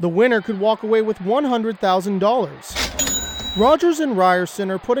The winner could walk away with $100,000. Rogers and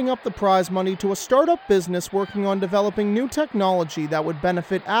Ryerson are putting up the prize money to a startup business working on developing new technology that would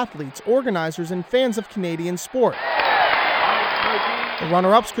benefit athletes, organizers, and fans of Canadian sport. The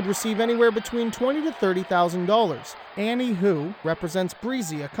runner-ups could receive anywhere between $20,000 to $30,000. Annie Hu represents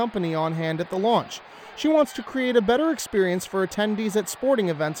Breezy, a company on hand at the launch. She wants to create a better experience for attendees at sporting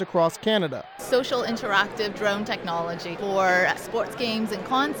events across Canada. Social interactive drone technology for sports games and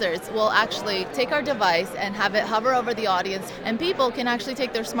concerts will actually take our device and have it hover over the audience, and people can actually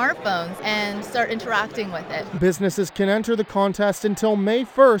take their smartphones and start interacting with it. Businesses can enter the contest until May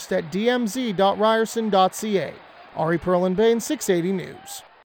 1st at dmz.ryerson.ca. Ari Perlin-Bain, 680 News.